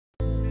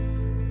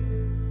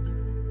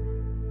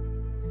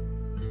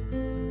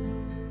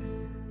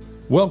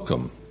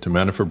Welcome to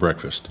Manna for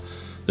Breakfast,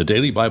 the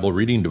daily Bible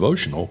reading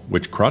devotional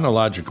which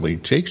chronologically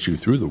takes you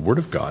through the Word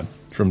of God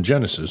from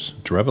Genesis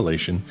to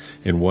Revelation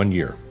in 1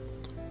 year.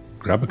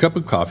 Grab a cup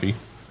of coffee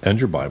and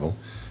your Bible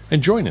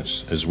and join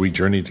us as we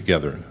journey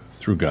together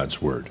through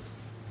God's Word.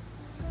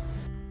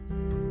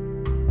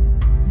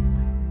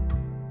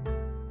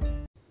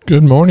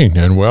 Good morning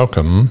and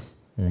welcome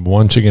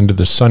once again to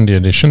the Sunday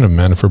edition of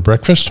Manna for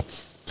Breakfast.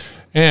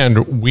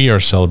 And we are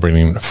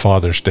celebrating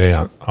Father's Day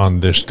on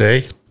this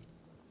day.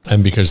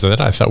 And because of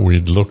that, I thought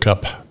we'd look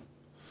up a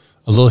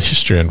little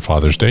history on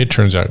Father's Day. It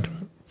turns out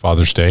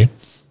Father's Day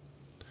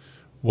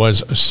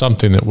was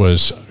something that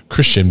was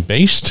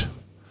Christian-based,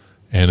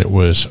 and it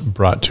was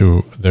brought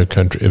to the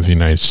country of the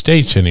United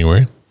States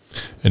anyway.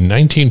 In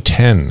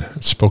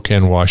 1910,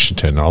 Spokane,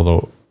 Washington,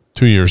 although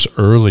 2 years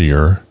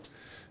earlier,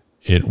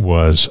 it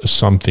was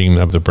something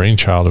of the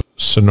brainchild of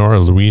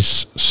Sonora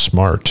Louise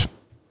Smart.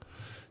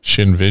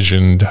 She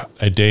envisioned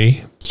a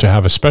day to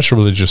have a special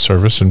religious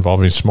service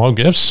involving small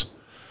gifts,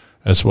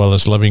 as well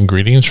as loving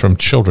greetings from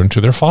children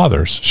to their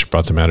fathers. She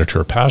brought the matter to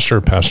her pastor.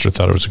 Her pastor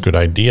thought it was a good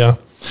idea.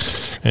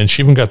 And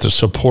she even got the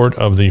support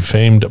of the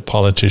famed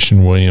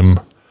politician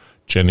William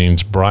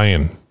Jennings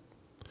Bryan.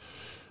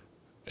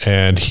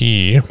 And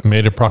he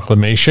made a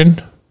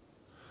proclamation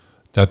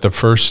that the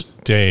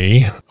first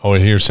day,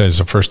 here says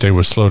the first day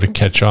was slow to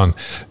catch on.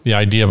 The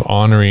idea of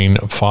honoring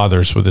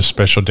fathers with a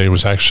special day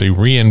was actually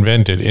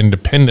reinvented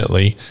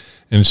independently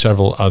in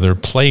several other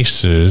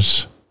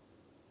places.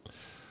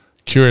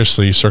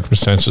 Curiously,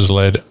 circumstances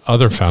led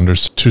other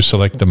founders to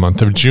select the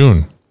month of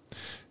June.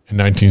 In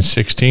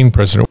 1916,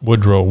 President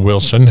Woodrow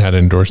Wilson had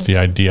endorsed the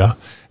idea,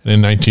 and in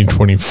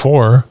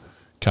 1924,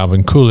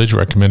 Calvin Coolidge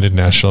recommended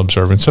national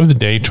observance of the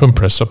day to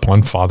impress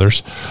upon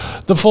fathers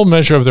the full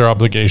measure of their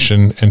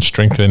obligation and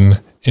strengthen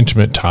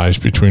intimate ties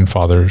between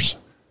fathers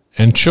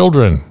and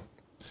children.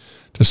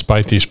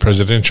 Despite these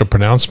presidential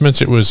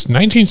pronouncements, it was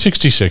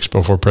 1966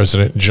 before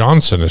President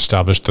Johnson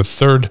established the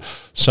third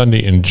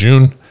Sunday in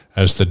June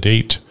as the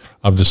date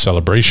of the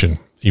celebration.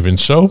 Even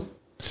so,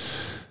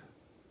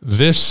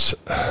 it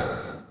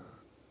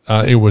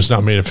was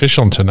not made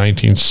official until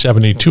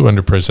 1972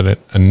 under President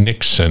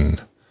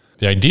Nixon.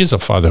 The ideas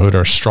of fatherhood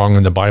are strong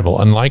in the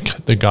Bible.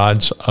 Unlike the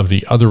gods of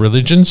the other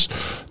religions,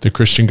 the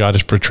Christian God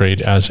is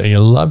portrayed as a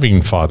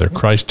loving father.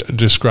 Christ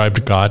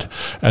described God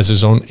as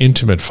his own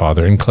intimate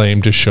father and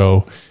claimed to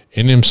show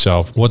in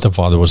himself what the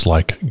Father was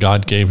like.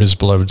 God gave his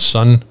beloved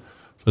Son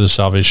for the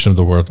salvation of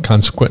the world.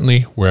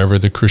 Consequently, wherever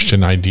the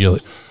Christian ideal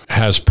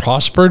has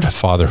prospered,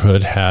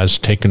 fatherhood has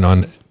taken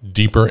on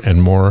deeper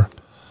and more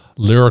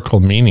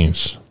lyrical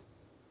meanings.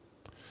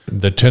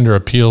 The tender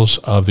appeals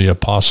of the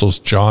apostles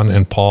John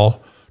and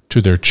Paul to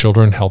their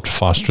children helped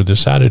foster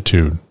this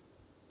attitude.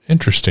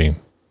 Interesting.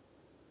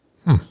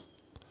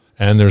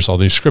 And there's all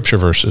these scripture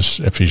verses,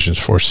 Ephesians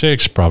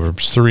 4:6,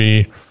 Proverbs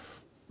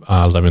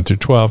 3:11 through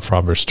 12,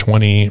 Proverbs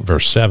 20,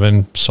 verse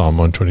 7, Psalm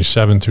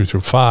 127 through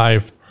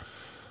 5.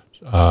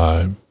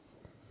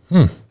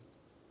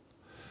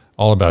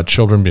 All about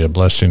children be a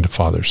blessing to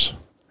fathers.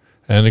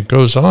 And it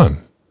goes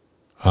on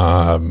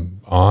and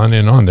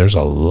on. There's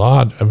a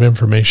lot of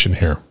information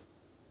here.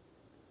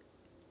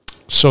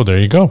 So there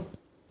you go.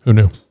 Who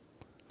knew?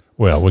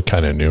 Well, we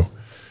kind of knew.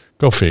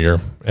 Go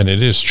figure. And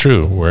it is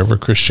true. Wherever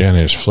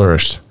Christianity has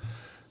flourished,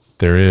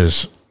 there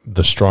is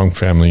the strong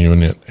family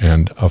unit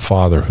and a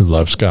father who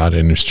loves God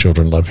and his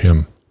children love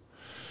him.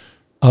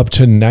 Up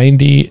to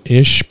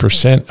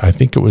 90-ish%, I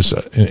think it was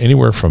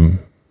anywhere from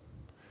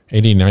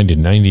 89 to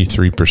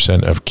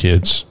 93% of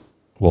kids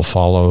will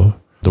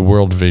follow the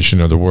world vision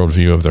or the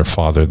worldview of their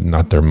father,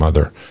 not their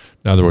mother.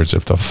 In other words,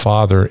 if the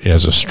father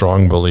is a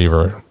strong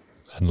believer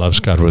and loves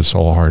God with his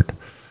whole heart,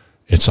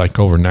 it's like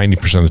over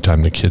 90% of the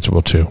time the kids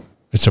will too.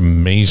 It's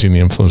amazing the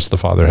influence the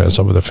father has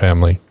over the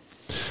family.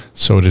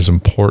 So it is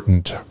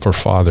important for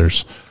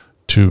fathers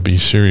to be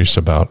serious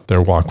about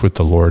their walk with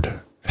the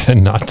Lord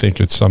and not think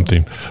it's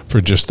something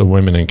for just the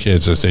women and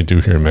kids as they do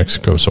here in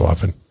Mexico so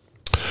often.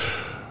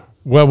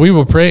 Well, we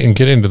will pray and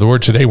get into the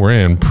Word today. We're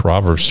in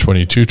Proverbs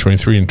 22,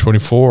 23, and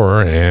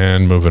 24,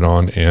 and moving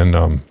on in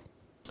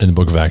the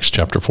book of Acts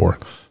chapter 4.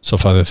 So,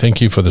 Father, thank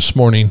you for this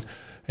morning.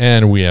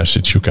 And we ask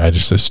that you guide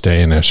us this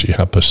day and ask you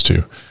help us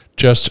to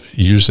just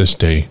use this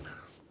day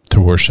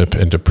to worship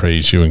and to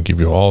praise you and give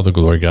you all the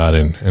glory, God.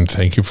 And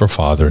thank you for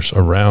fathers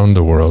around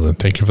the world. And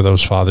thank you for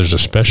those fathers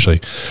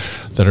especially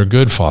that are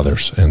good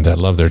fathers and that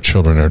love their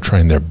children and are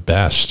trying their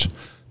best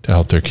to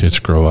help their kids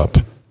grow up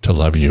to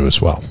love you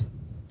as well.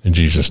 In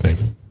Jesus'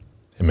 name,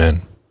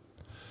 amen.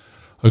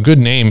 A good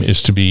name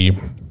is to be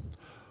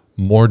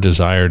more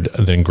desired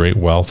than great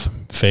wealth.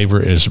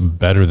 Favor is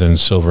better than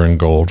silver and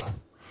gold.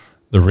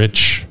 The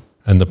rich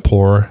and the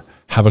poor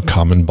have a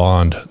common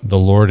bond. The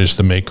Lord is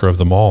the maker of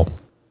them all.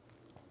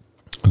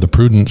 The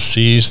prudent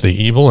sees the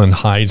evil and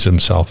hides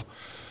himself,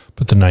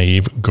 but the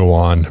naive go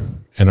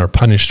on and are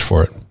punished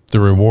for it.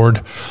 The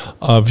reward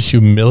of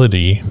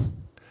humility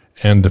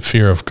and the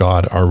fear of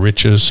God are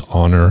riches,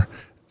 honor,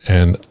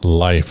 and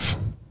life.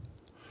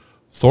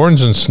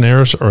 Thorns and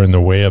snares are in the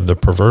way of the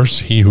perverse.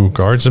 He who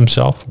guards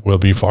himself will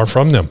be far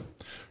from them.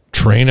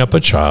 train up a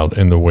child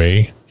in the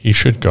way he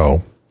should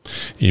go.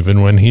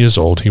 Even when he is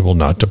old, he will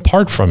not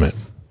depart from it.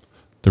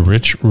 The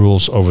rich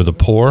rules over the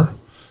poor.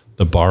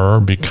 The borrower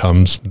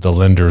becomes the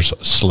lender's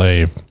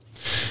slave.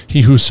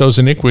 He who sows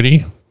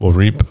iniquity will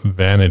reap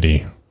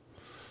vanity,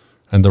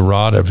 and the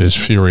rod of his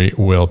fury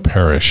will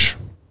perish.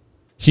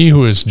 He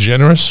who is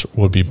generous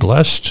will be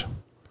blessed,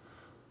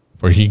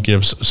 for he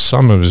gives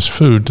some of his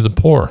food to the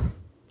poor.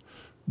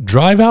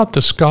 Drive out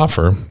the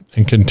scoffer,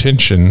 and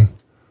contention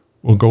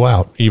will go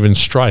out. Even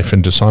strife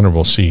and dishonor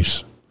will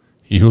cease.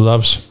 He who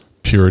loves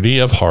purity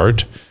of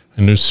heart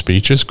and whose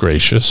speech is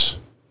gracious,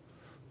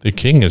 the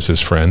king is his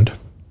friend.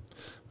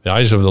 The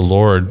eyes of the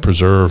Lord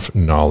preserve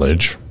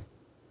knowledge,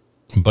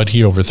 but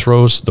he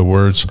overthrows the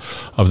words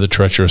of the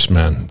treacherous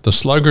man. The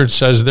sluggard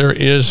says, there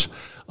is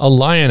a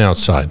lion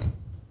outside.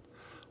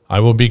 I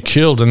will be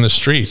killed in the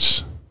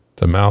streets.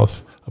 The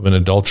mouth of an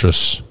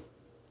adulteress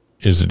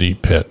is a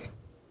deep pit.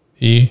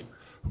 He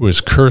who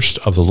is cursed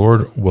of the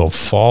Lord will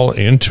fall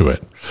into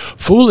it.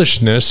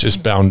 Foolishness is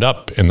bound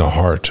up in the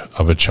heart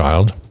of a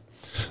child.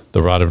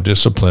 The rod of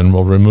discipline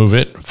will remove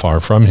it far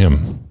from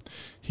him.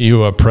 He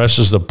who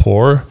oppresses the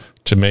poor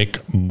to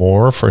make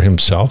more for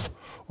himself,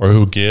 or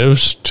who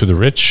gives to the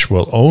rich,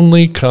 will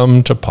only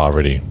come to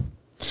poverty.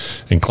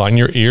 Incline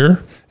your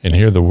ear and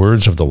hear the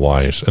words of the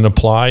wise, and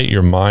apply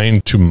your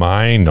mind to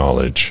my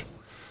knowledge.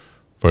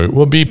 For it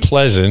will be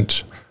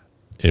pleasant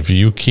if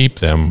you keep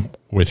them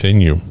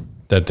within you,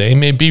 that they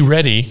may be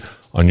ready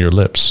on your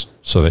lips,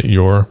 so that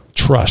your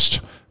trust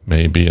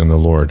may be in the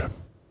Lord.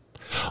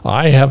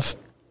 I have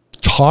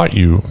taught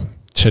you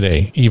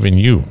today, even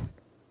you.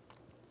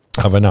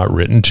 Have I not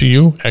written to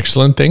you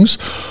excellent things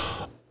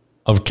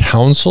of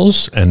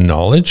counsels and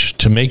knowledge,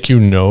 to make you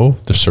know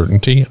the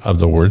certainty of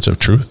the words of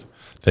truth,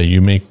 that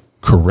you may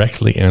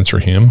correctly answer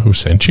him who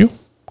sent you?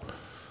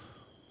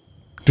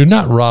 Do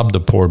not rob the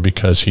poor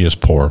because he is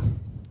poor,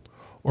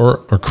 or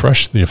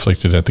crush the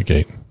afflicted at the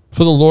gate.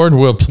 For the Lord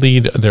will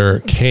plead their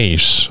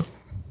case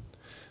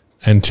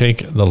and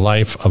take the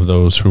life of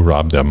those who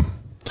rob them.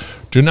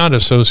 Do not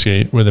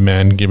associate with a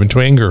man given to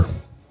anger,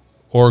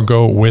 or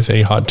go with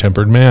a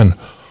hot-tempered man,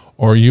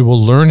 or you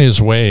will learn his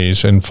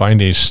ways and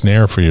find a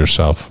snare for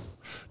yourself.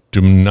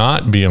 Do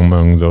not be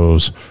among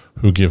those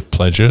who give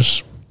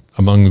pledges,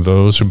 among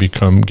those who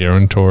become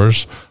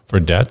guarantors for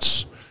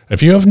debts.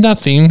 If you have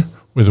nothing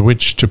with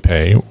which to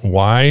pay,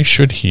 why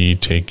should he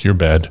take your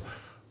bed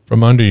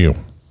from under you?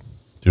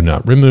 Do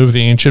not remove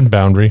the ancient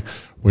boundary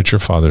which your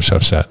fathers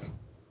have set.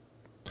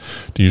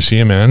 Do you see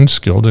a man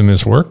skilled in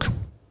his work?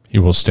 He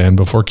will stand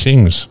before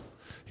kings.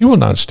 He will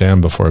not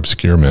stand before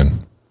obscure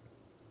men.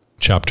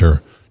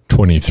 Chapter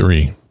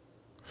 23.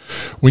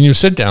 When you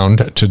sit down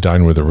to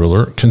dine with a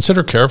ruler,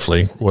 consider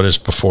carefully what is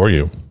before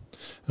you,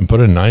 and put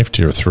a knife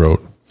to your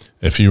throat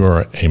if you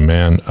are a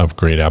man of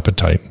great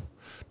appetite.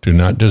 Do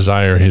not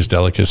desire his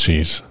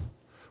delicacies,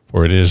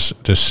 for it is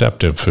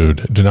deceptive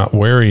food. Do not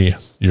weary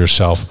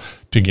yourself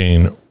to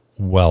gain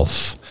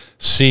wealth.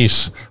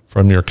 Cease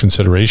from your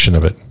consideration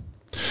of it.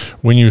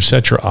 When you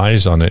set your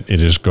eyes on it,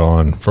 it is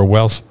gone. For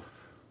wealth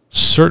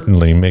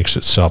certainly makes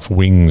itself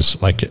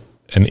wings like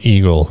an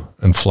eagle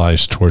and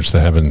flies towards the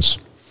heavens.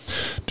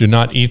 Do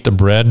not eat the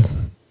bread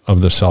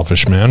of the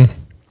selfish man,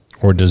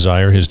 or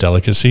desire his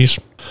delicacies.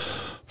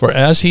 For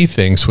as he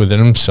thinks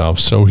within himself,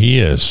 so he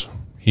is.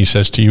 He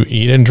says to you,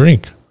 eat and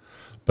drink,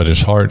 but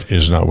his heart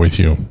is not with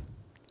you.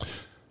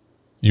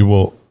 You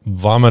will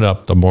vomit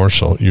up the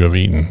morsel you have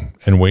eaten,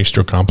 and waste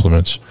your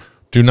compliments.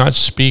 Do not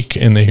speak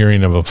in the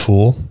hearing of a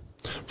fool,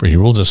 for he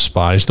will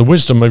despise the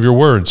wisdom of your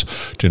words.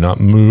 Do not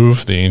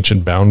move the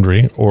ancient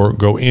boundary, or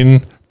go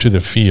into the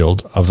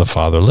field of the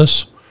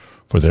fatherless,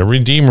 for their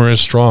Redeemer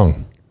is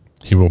strong.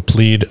 He will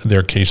plead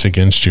their case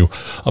against you.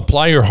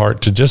 Apply your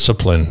heart to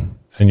discipline,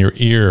 and your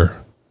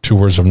ear to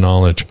words of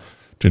knowledge.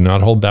 Do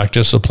not hold back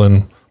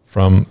discipline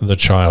from the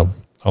child.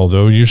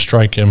 Although you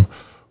strike him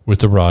with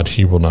the rod,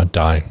 he will not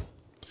die.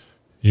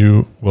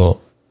 You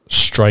will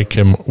strike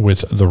him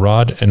with the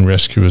rod and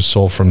rescue his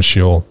soul from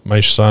Sheol. My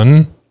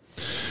son,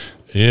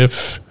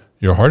 if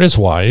your heart is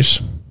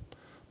wise,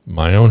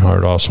 my own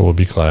heart also will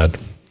be glad,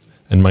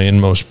 and my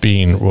inmost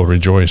being will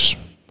rejoice.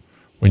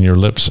 When your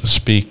lips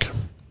speak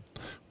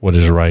what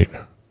is right,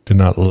 do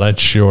not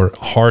let your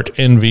heart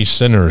envy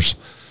sinners,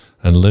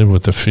 and live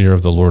with the fear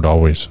of the Lord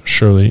always.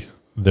 Surely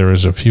there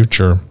is a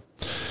future,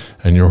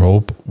 and your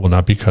hope will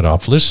not be cut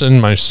off. Listen,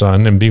 my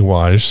son, and be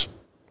wise,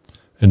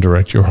 and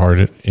direct your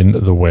heart in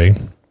the way.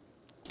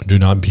 Do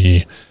not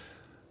be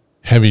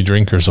heavy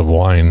drinkers of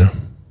wine,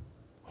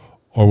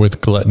 or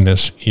with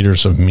gluttonous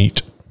eaters of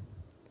meat.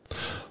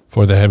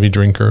 For the heavy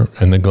drinker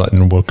and the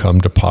glutton will come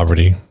to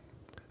poverty,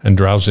 and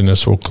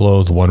drowsiness will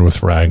clothe one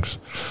with rags.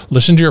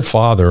 Listen to your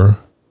father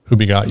who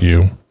begot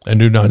you, and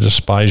do not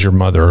despise your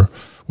mother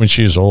when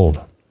she is old.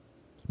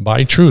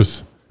 Buy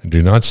truth, and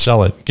do not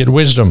sell it. Get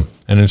wisdom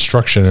and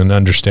instruction and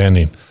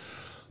understanding.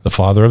 The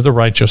father of the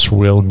righteous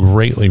will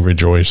greatly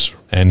rejoice,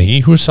 and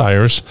he who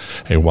sires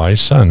a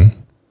wise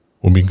son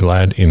will be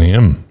glad in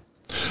him.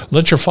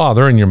 Let your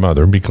father and your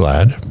mother be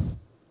glad,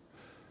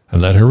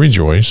 and let her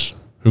rejoice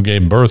who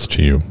gave birth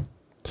to you.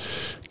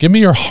 Give me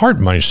your heart,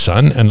 my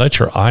son, and let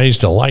your eyes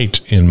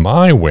delight in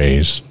my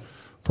ways.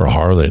 For a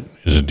harlot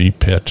is a deep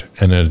pit,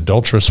 and an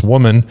adulterous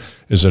woman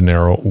is a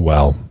narrow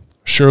well.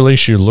 Surely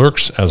she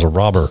lurks as a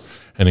robber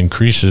and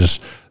increases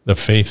the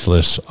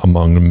faithless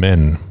among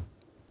men.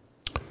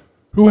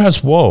 Who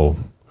has woe?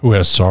 Who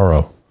has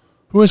sorrow?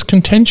 Who has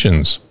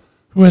contentions?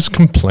 Who has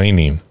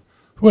complaining?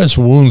 Who has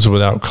wounds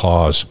without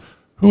cause?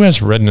 Who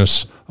has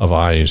redness of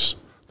eyes?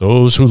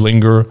 Those who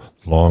linger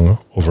long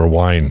over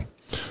wine.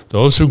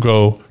 Those who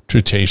go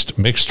to taste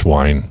mixed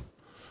wine.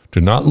 Do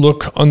not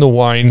look on the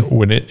wine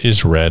when it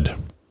is red,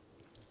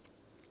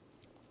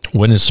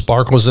 when it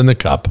sparkles in the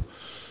cup,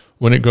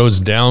 when it goes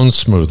down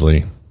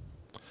smoothly.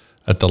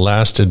 At the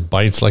last it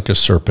bites like a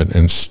serpent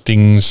and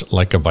stings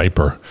like a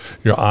viper.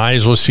 Your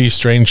eyes will see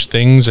strange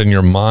things, and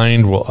your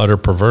mind will utter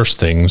perverse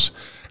things,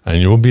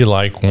 and you will be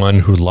like one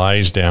who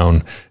lies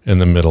down in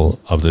the middle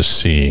of the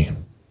sea,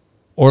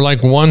 or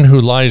like one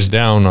who lies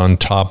down on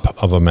top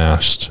of a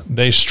mast.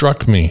 They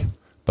struck me,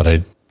 but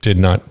I did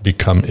not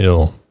become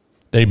ill.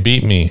 They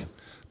beat me,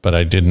 but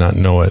I did not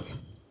know it.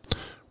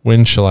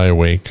 When shall I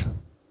awake?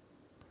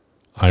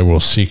 I will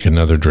seek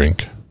another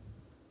drink.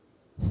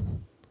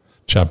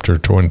 Chapter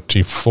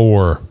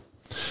 24.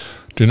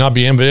 Do not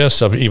be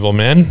envious of evil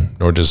men,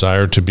 nor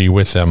desire to be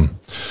with them.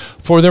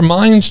 For their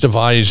minds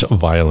devise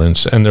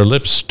violence, and their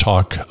lips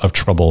talk of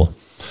trouble.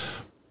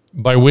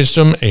 By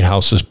wisdom a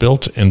house is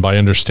built, and by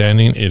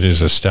understanding it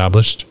is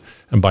established,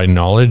 and by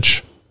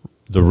knowledge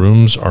the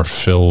rooms are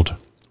filled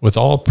with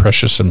all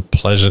precious and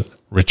pleasant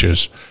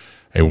riches.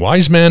 A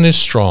wise man is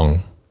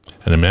strong,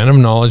 and a man of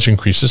knowledge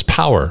increases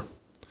power.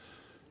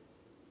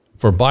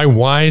 For by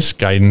wise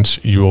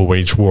guidance you will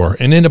wage war,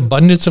 and in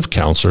abundance of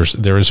counselors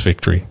there is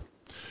victory.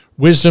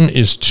 Wisdom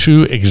is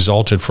too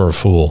exalted for a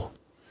fool.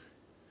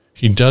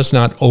 He does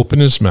not open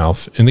his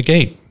mouth in the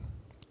gate.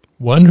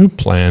 One who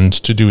plans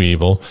to do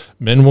evil,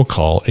 men will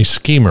call a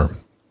schemer.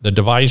 The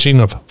devising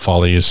of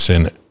folly is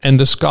sin, and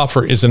the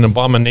scoffer is an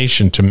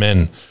abomination to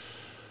men.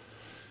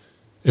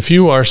 If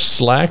you are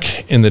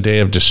slack in the day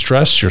of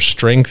distress, your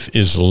strength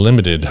is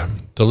limited.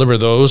 Deliver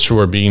those who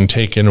are being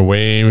taken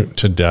away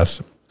to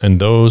death, and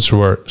those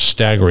who are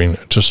staggering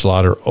to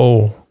slaughter.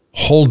 Oh,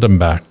 hold them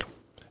back.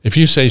 If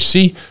you say,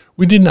 see,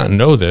 we did not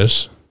know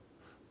this,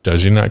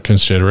 does he not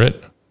consider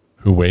it,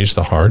 who weighs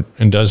the heart?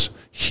 And does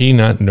he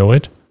not know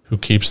it, who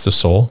keeps the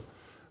soul?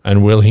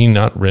 And will he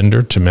not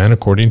render to man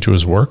according to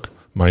his work?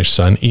 My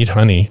son, eat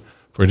honey,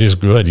 for it is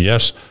good.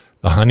 Yes,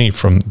 the honey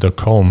from the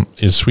comb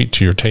is sweet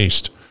to your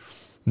taste.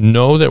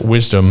 Know that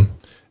wisdom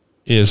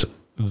is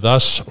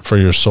thus for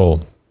your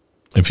soul.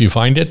 If you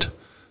find it,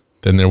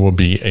 then there will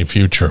be a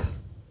future,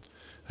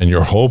 and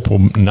your hope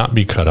will not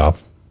be cut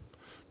off.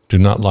 Do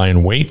not lie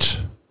in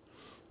wait,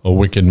 O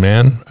wicked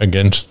man,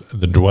 against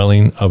the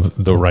dwelling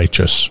of the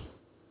righteous.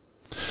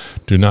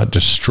 Do not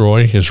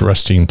destroy his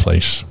resting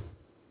place.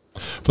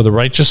 For the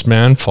righteous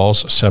man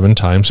falls 7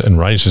 times and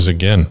rises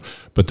again,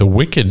 but the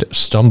wicked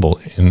stumble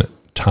in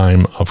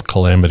time of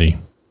calamity.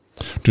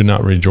 Do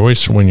not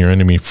rejoice when your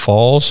enemy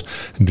falls,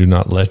 and do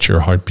not let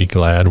your heart be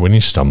glad when he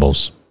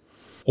stumbles.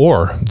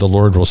 Or the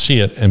Lord will see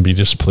it and be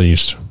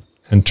displeased,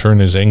 and turn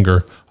his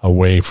anger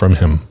away from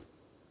him.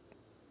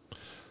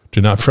 Do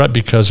not fret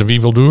because of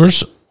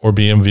evildoers, or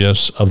be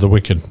envious of the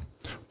wicked,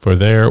 for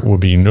there will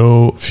be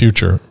no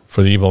future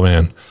for the evil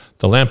man.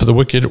 The lamp of the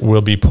wicked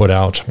will be put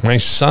out. My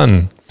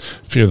son,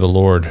 fear the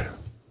Lord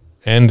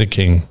and the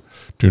king.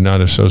 Do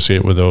not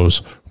associate with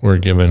those who are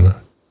given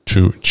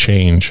to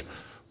change,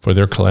 for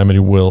their calamity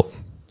will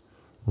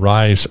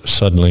rise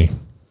suddenly.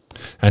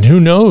 And who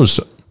knows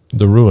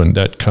the ruin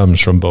that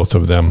comes from both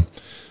of them?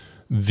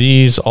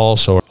 These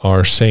also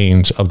are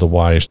sayings of the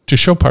wise. To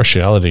show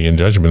partiality in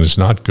judgment is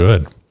not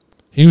good.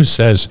 He who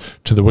says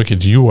to the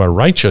wicked, you are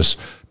righteous,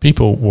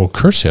 people will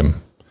curse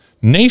him.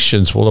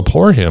 Nations will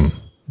abhor him.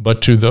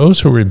 But to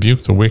those who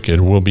rebuke the wicked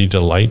will be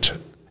delight,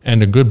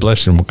 and a good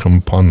blessing will come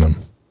upon them.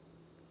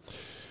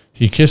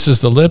 He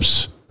kisses the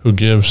lips who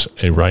gives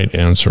a right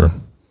answer.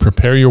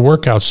 Prepare your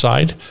work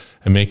outside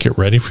and make it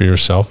ready for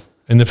yourself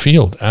in the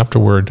field.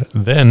 Afterward,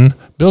 then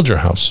build your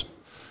house.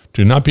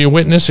 Do not be a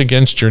witness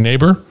against your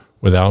neighbor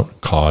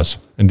without cause,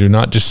 and do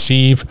not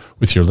deceive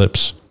with your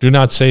lips. Do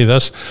not say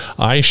thus,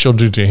 I shall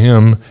do to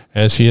him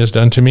as he has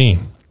done to me.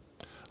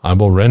 I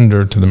will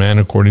render to the man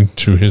according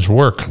to his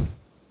work.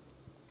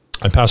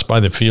 I passed by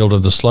the field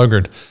of the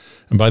sluggard,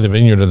 and by the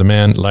vineyard of the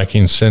man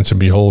lacking sense, and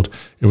behold,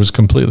 it was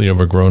completely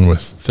overgrown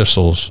with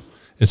thistles.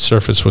 Its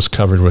surface was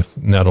covered with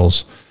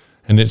nettles,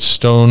 and its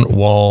stone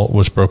wall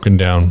was broken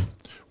down.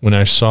 When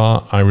I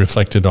saw, I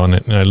reflected on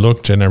it, and I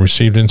looked, and I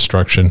received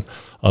instruction.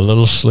 A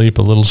little sleep,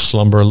 a little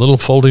slumber, a little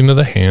folding of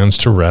the hands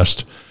to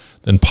rest.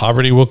 Then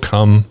poverty will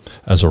come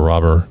as a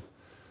robber,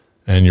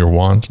 and your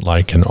want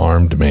like an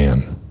armed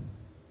man.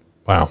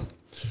 Wow.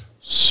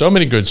 So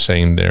many good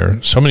saying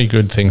there, so many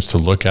good things to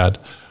look at.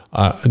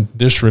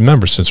 Just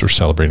remember, since we're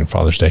celebrating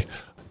Father's Day,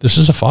 this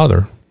is a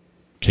father,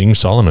 King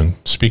Solomon,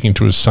 speaking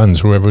to his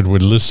sons, whoever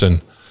would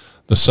listen,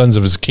 the sons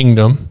of his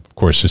kingdom, of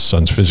course, his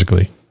sons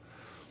physically,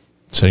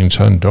 saying,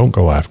 son, don't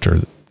go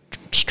after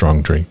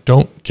strong drink.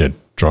 Don't get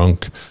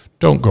drunk.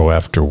 Don't go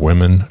after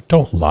women.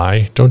 Don't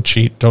lie. Don't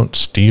cheat. Don't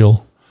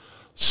steal.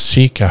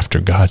 Seek after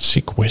God.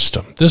 Seek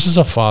wisdom. This is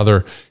a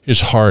father,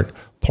 his heart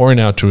pouring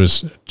out to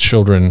his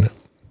children,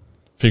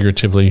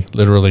 figuratively,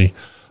 literally,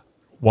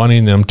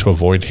 wanting them to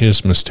avoid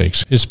his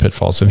mistakes, his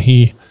pitfalls. And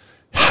he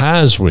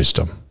has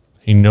wisdom.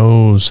 He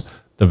knows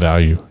the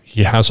value.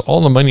 He has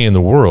all the money in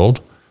the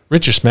world,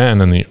 richest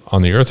man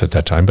on the earth at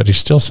that time, but he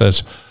still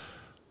says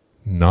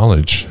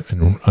knowledge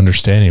and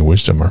understanding and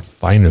wisdom are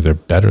finer. They're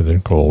better than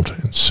gold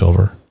and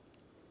silver.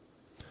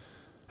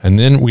 And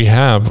then we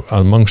have,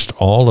 amongst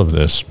all of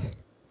this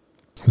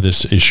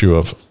issue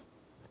of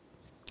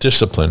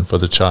discipline for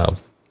the child.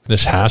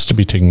 This has to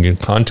be taken in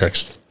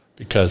context,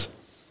 because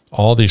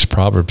all these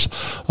Proverbs,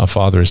 a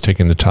father is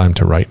taking the time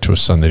to write to a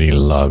son that he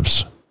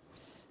loves.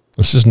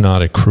 This is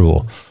not a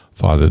cruel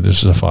father.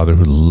 This is a father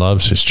who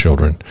loves his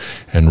children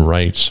and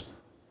writes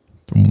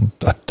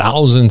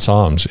 1,000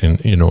 Psalms in,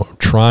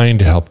 trying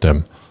to help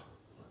them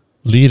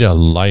lead a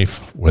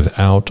life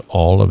without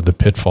all of the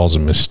pitfalls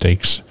and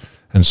mistakes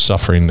and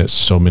suffering that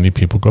so many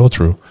people go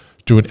through,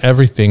 doing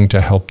everything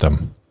to help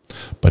them.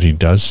 But he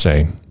does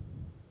say,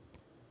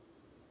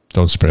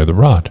 don't spare the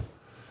rod.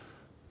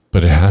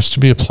 But it has to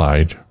be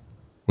applied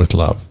with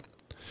love.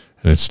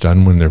 And it's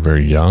done when they're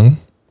very young.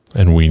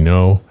 And we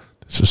know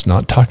this is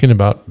not talking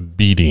about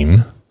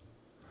beating.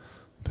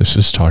 This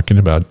is talking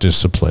about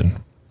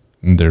discipline.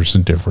 And there's a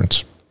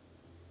difference.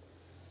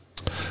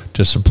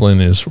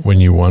 Discipline is when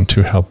you want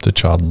to help the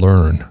child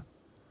learn.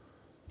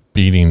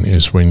 Beating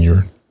is when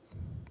you're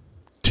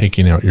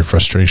taking out your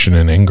frustration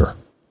and anger.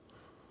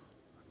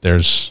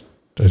 There's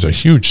a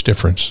huge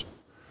difference.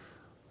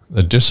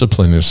 The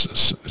discipline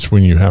is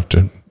when you have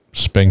to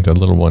spank the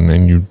little one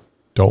and you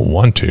don't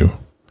want to,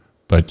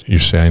 but you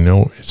say, I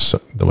know it's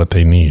what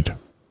they need.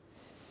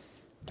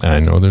 And I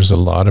know there's a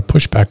lot of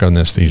pushback on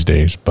this these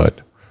days,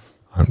 but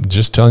I'm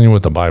just telling you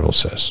what the Bible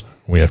says.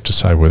 We have to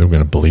decide whether we're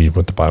going to believe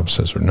what the Bible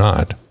says or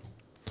not.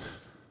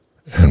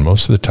 And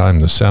most of the time,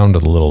 the sound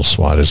of the little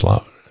swat is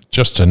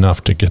just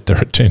enough to get their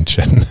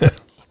attention.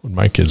 When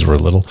my kids were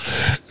little,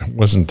 it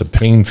wasn't the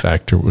pain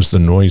factor, it was the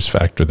noise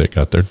factor that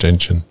got their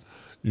attention,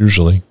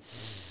 usually.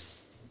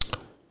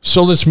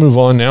 So let's move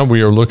on now.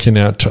 We are looking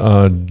at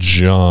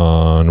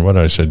John. What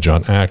did I say?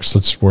 John,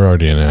 Acts. We're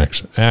already in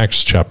Acts.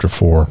 Acts chapter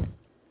 4.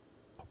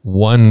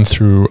 1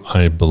 through,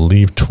 I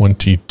believe,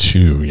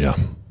 22. Yeah.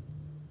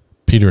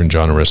 Peter and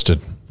John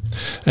arrested.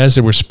 As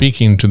they were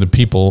speaking to the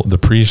people, the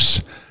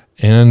priests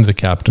and the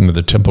captain of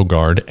the temple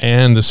guard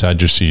and the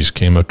Sadducees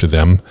came up to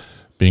them,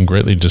 being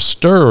greatly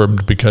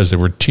disturbed because they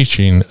were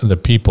teaching the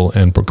people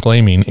and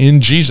proclaiming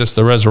in Jesus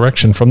the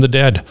resurrection from the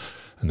dead.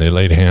 And they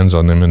laid hands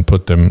on them and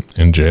put them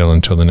in jail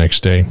until the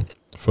next day,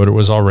 for it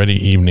was already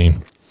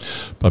evening.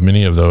 But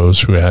many of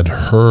those who had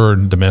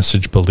heard the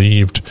message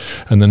believed,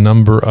 and the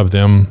number of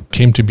them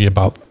came to be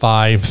about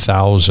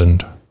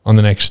 5,000. On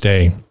the next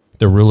day,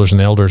 their rulers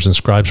and elders and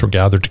scribes were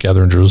gathered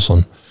together in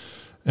Jerusalem.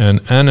 And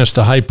Annas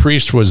the high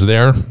priest was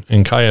there,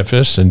 and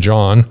Caiaphas and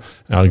John,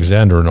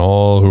 Alexander, and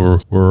all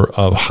who were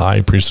of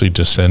high priestly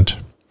descent.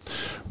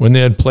 When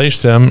they had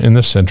placed them in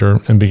the center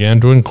and began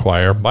to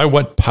inquire, by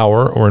what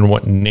power or in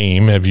what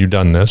name have you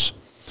done this?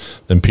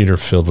 Then Peter,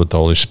 filled with the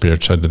Holy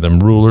Spirit, said to them,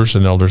 rulers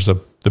and elders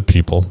of the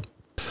people,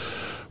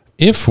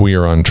 if we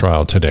are on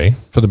trial today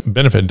for the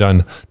benefit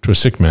done to a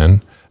sick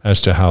man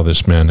as to how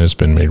this man has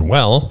been made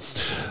well,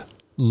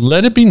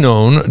 let it be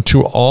known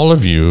to all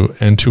of you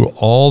and to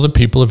all the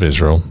people of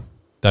Israel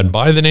that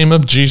by the name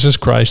of Jesus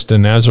Christ the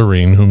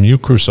Nazarene, whom you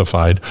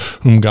crucified,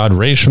 whom God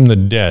raised from the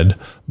dead,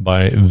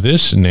 by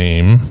this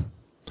name,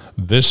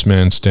 this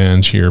man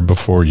stands here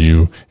before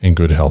you in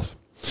good health.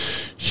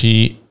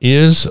 He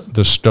is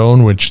the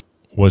stone which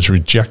was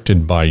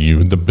rejected by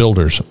you, the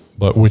builders,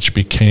 but which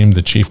became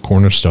the chief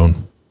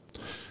cornerstone.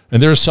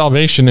 And there is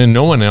salvation in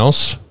no one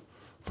else,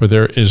 for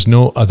there is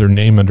no other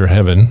name under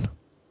heaven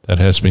that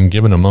has been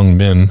given among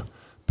men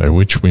by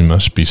which we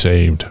must be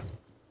saved.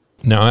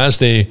 Now, as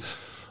they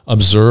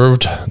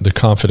observed the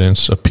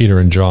confidence of Peter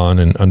and John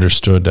and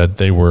understood that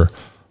they were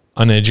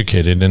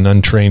uneducated and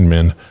untrained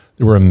men,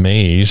 they were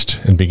amazed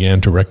and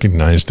began to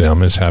recognize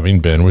them as having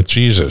been with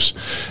Jesus.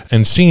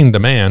 And seeing the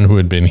man who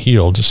had been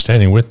healed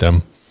standing with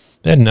them,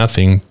 they had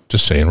nothing to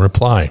say in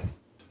reply.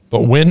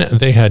 But when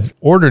they had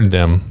ordered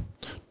them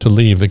to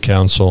leave the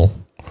council,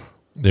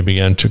 they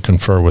began to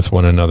confer with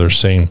one another,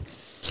 saying,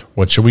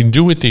 what shall we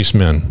do with these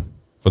men?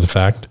 For the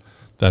fact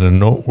that a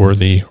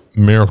noteworthy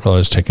miracle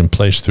has taken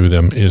place through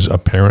them is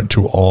apparent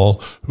to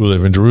all who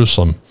live in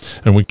Jerusalem,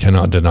 and we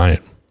cannot deny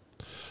it.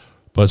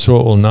 But so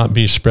it will not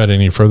be spread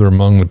any further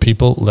among the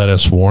people, let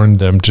us warn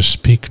them to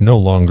speak no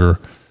longer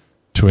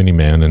to any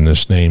man in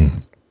this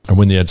name. And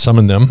when they had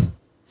summoned them,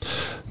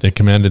 they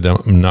commanded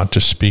them not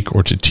to speak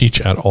or to teach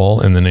at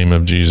all in the name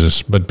of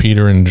Jesus. But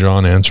Peter and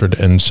John answered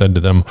and said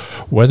to them,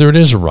 whether it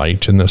is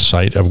right in the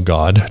sight of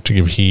God to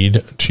give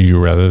heed to you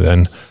rather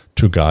than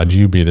to God,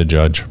 you be the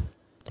judge.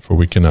 For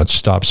we cannot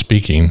stop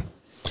speaking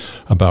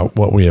about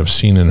what we have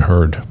seen and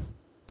heard.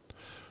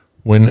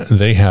 When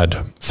they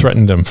had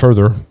threatened them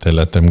further, they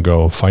let them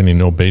go, finding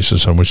no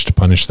basis on which to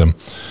punish them,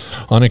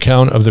 on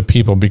account of the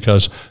people,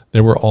 because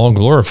they were all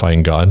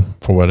glorifying God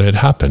for what had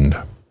happened.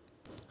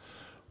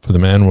 For the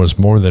man was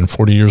more than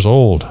 40 years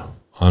old,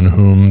 on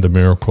whom the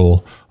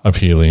miracle of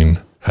healing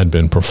had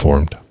been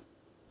performed.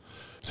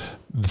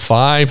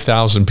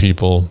 5,000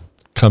 people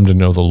come to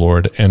know the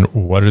Lord. And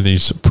what are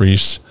these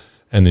priests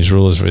and these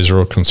rulers of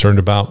Israel concerned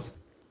about?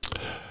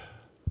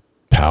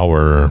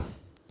 Power.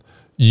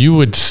 You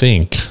would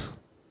think,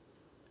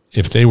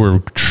 if they were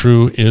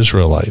true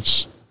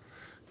Israelites,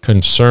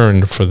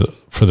 concerned for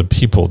the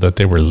people that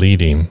they were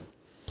leading,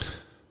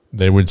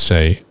 they would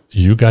say,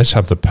 you guys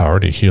have the power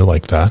to heal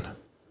like that?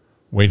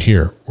 Wait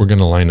here, we're going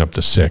to line up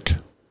the sick.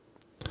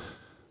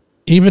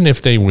 Even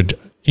if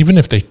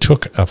they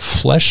took a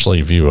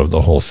fleshly view of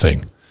the whole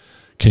thing,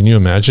 can you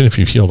imagine if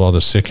you healed all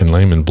the sick and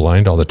lame and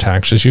blind, all the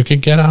taxes you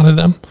could get out of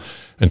them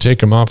and take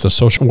them off the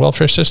social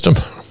welfare system,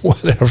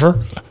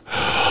 whatever?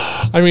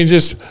 I mean,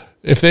 just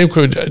if they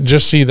could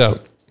just see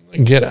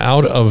get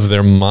out of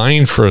their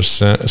mind for a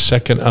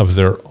second of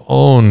their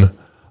own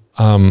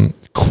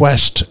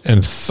quest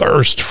and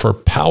thirst for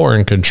power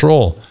and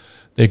control,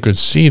 they could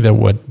see that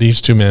what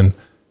these two men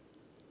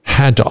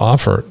had to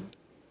offer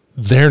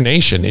their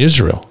nation,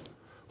 Israel,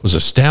 was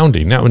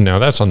astounding. Now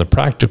that's on the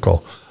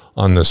practical.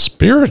 On the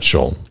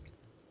spiritual,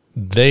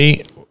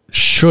 they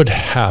should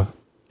have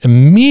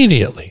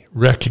immediately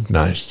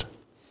recognized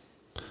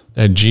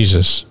that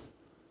Jesus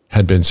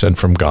had been sent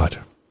from God.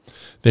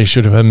 They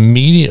should have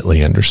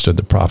immediately understood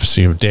the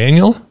prophecy of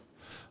Daniel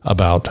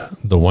about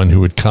the one who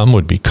would come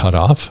would be cut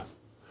off,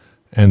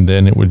 and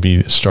then it would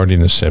be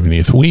starting the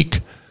 70th week.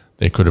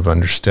 They could have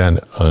understood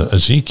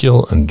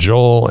Ezekiel and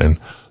Joel and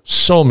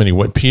so many,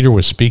 what Peter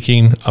was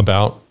speaking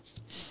about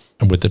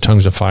with the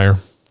tongues of fire.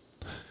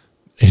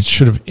 It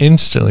should have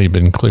instantly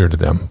been clear to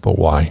them, but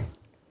why?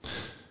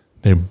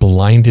 They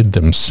blinded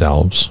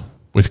themselves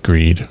with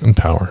greed and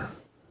power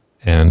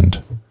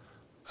and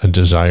a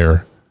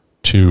desire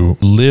to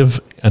live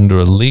under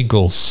a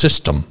legal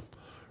system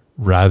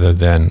rather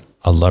than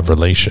a love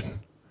relation.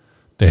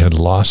 They had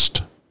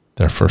lost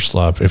their first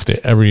love, if they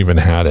ever even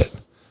had it,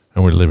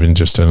 and were living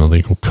just in a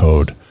legal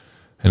code.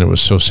 And it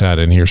was so sad.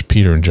 And here's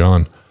Peter and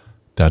John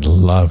that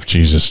loved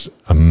Jesus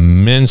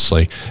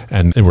immensely,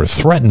 and they were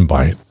threatened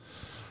by it.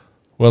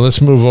 Well,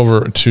 let's move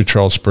over to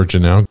Charles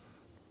Spurgeon now.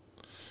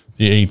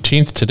 The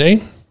 18th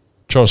today,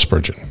 Charles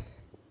Spurgeon,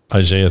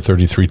 Isaiah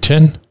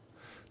 33:10.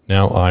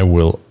 Now I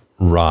will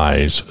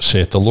rise,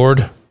 saith the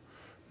Lord.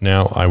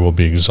 Now I will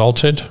be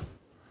exalted.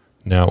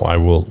 Now I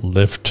will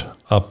lift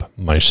up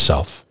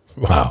myself.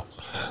 Wow,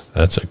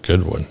 that's a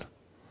good one.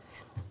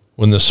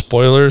 When the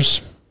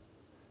spoilers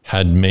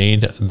had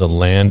made the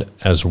land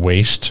as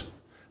waste,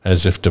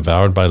 as if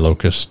devoured by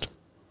locusts,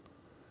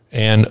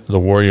 and the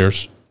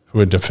warriors who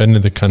had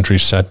defended the country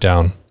sat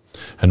down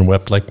and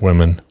wept like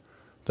women,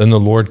 then the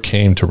Lord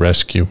came to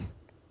rescue.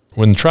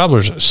 When the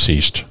travelers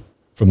ceased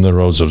from the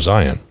roads of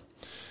Zion,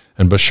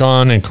 and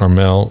Bashan and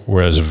Carmel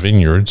were as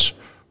vineyards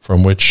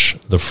from which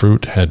the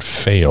fruit had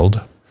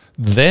failed,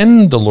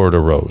 then the Lord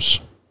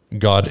arose,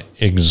 God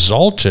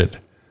exalted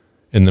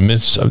in the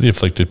midst of the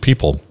afflicted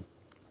people,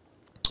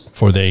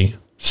 for they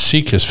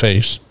seek his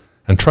face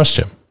and trust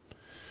him.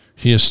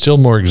 He is still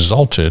more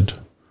exalted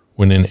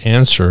when in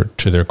answer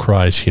to their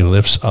cries he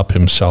lifts up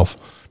himself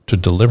to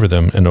deliver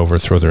them and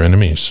overthrow their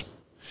enemies.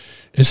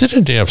 Is it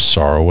a day of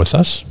sorrow with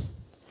us?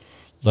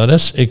 Let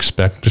us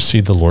expect to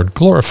see the Lord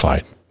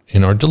glorified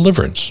in our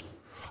deliverance.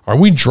 Are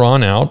we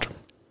drawn out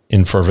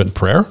in fervent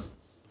prayer?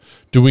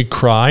 Do we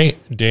cry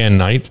day and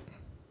night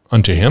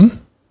unto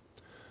him?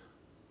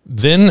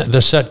 Then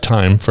the set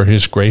time for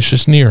his grace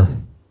is near.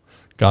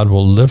 God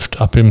will lift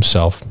up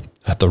himself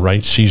at the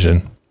right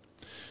season.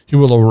 He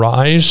will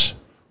arise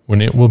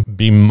when it will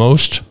be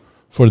most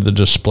for the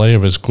display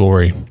of his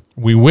glory.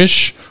 We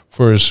wish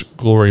for his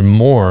glory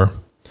more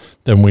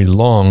than we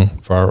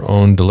long for our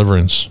own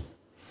deliverance.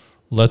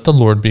 Let the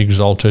Lord be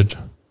exalted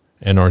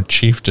and our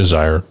chief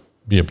desire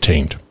be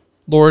obtained.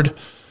 Lord,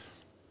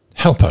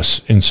 help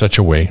us in such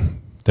a way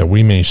that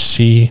we may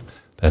see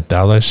that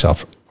thou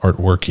thyself art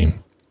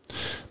working.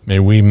 May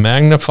we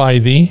magnify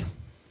thee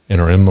in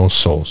our inmost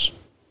souls.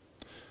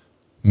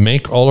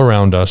 Make all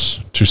around us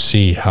to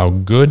see how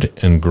good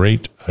and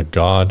great a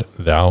God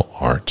thou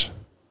art.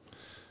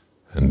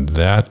 And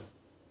that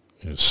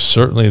is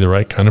certainly the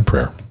right kind of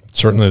prayer,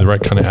 certainly the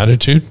right kind of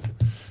attitude,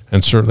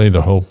 and certainly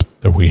the hope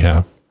that we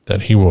have,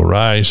 that he will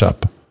rise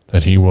up,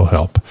 that he will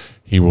help,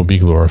 he will be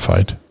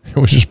glorified.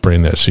 We're just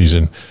praying that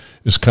season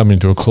is coming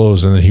to a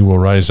close and that he will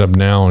rise up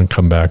now and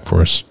come back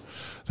for us.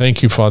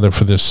 Thank you, Father,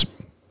 for this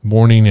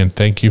morning, and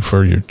thank you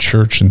for your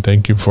church, and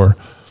thank you for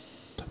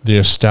the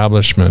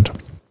establishment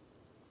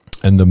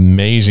and the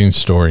amazing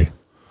story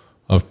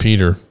of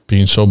Peter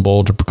being so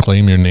bold to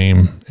proclaim your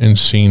name and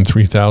seeing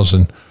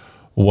 3,000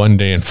 one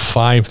day and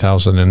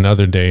 5,000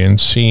 another day, and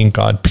seeing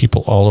God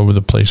people all over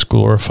the place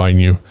glorifying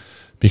you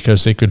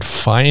because they could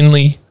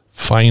finally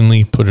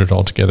put it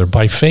all together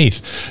by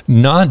faith,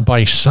 not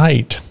by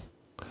sight.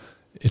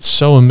 it's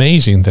so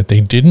amazing that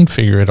they didn't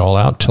figure it all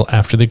out till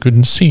after they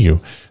couldn't see you.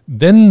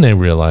 Then they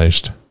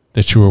realized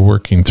that you were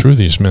working through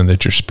these men,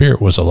 that your spirit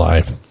was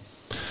alive.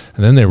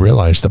 And then they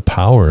realized the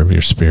power of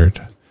your spirit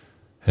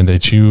and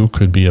that you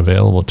could be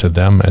available to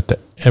them at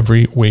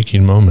every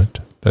waking moment,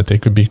 that they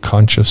could be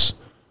conscious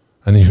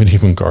and you could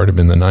even guard them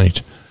in the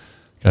night.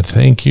 God,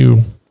 thank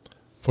you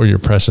for your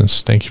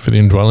presence. Thank you for the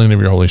indwelling of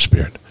your Holy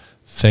Spirit.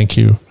 Thank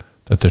you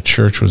that the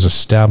church was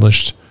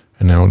established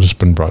and now it has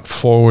been brought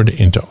forward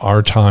into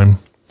our time.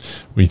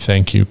 We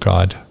thank you,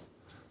 God,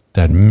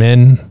 that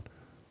men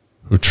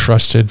who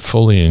trusted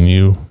fully in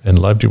you and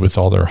loved you with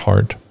all their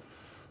heart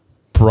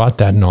brought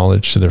that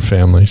knowledge to their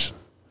families,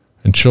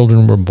 and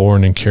children were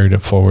born and carried it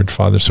forward,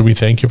 Father. So we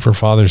thank you for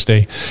Father's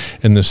Day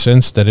in the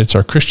sense that it's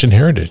our Christian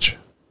heritage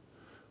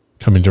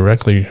coming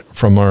directly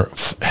from our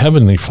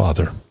Heavenly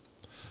Father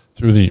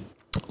through the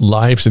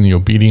lives and the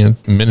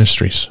obedient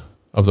ministries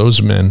of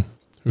those men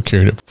who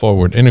carried it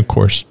forward. And of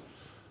course,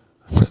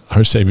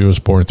 our Savior was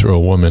born through a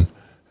woman.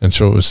 And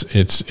so it's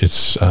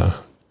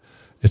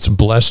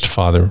blessed,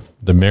 Father.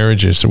 The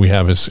marriages that we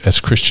have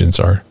as Christians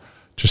are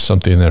just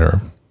something that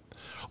are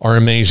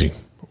amazing.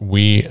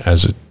 We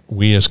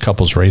as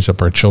couples raise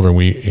up our children.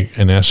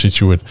 And ask that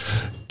you would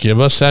give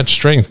us that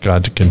strength,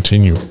 God, to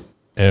continue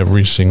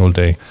every single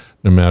day,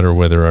 no matter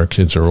whether our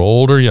kids are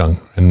old or young,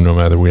 and no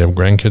matter we have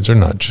grandkids or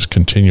not. Just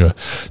continue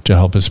to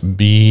help us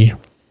be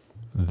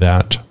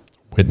that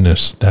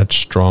witness, that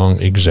strong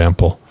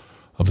example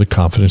of the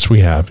confidence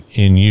we have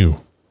in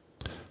you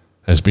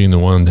as being the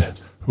one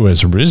who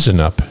has risen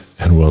up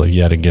and will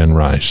yet again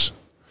rise.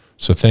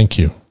 So thank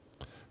you,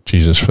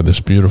 Jesus, for this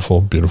beautiful,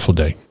 beautiful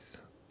day.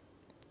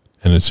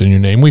 And it's in your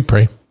name we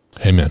pray.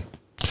 Amen.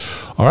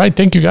 All right.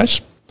 Thank you, guys.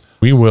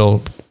 We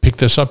will pick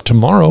this up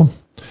tomorrow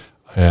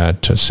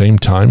at the same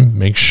time.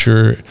 Make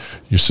sure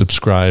you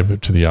subscribe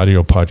to the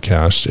audio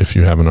podcast if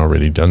you haven't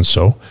already done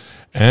so.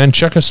 And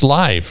check us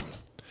live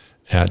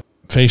at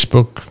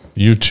Facebook,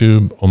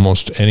 YouTube,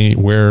 almost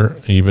anywhere,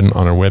 even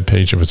on our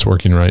webpage if it's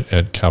working right,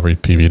 at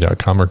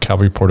calvarypv.com or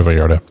Calvary Puerto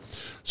Vallarta.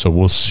 So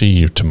we'll see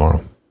you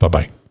tomorrow.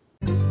 Bye-bye.